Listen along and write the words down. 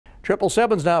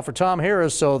777s now for Tom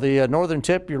Harris. So the northern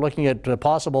tip, you're looking at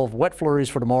possible wet flurries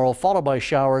for tomorrow, followed by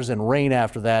showers and rain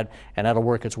after that. And that'll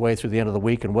work its way through the end of the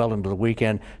week and well into the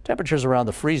weekend. Temperatures around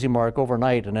the freezing mark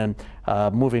overnight and then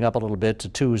moving up a little bit to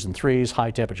 2s and 3s.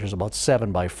 High temperatures about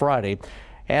 7 by Friday.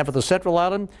 And for the Central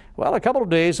Island, well, a couple of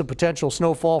days of potential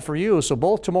snowfall for you. So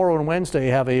both tomorrow and Wednesday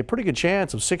have a pretty good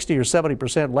chance of 60 or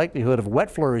 70% likelihood of wet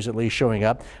flurries at least showing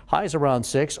up. Highs around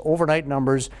 6, overnight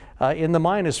numbers in the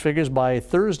minus figures by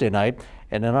Thursday night,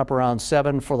 and then up around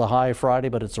 7 for the high Friday,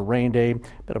 but it's a rain day.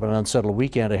 Bit of an unsettled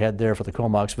weekend ahead there for the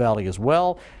Comox Valley as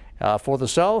well. For the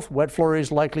south, wet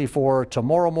flurries likely for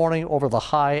tomorrow morning over the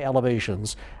high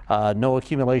elevations. No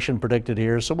accumulation predicted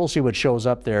here, so we'll see what shows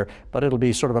up there. But it'll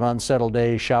be sort of an unsettled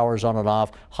day, showers on and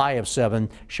off, high of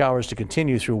 7. Showers to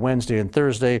continue through Wednesday and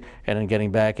Thursday, and then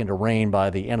getting back into rain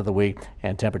by the end of the week.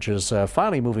 And temperatures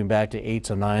finally moving back to 8s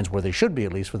and 9s, where they should be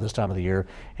at least for this time of the year.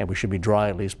 And we should be dry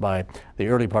at least by the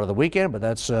early part of the weekend, but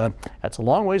that's a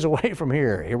long ways away from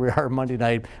here. Here we are Monday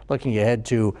night, looking ahead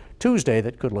to Tuesday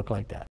that could look like that.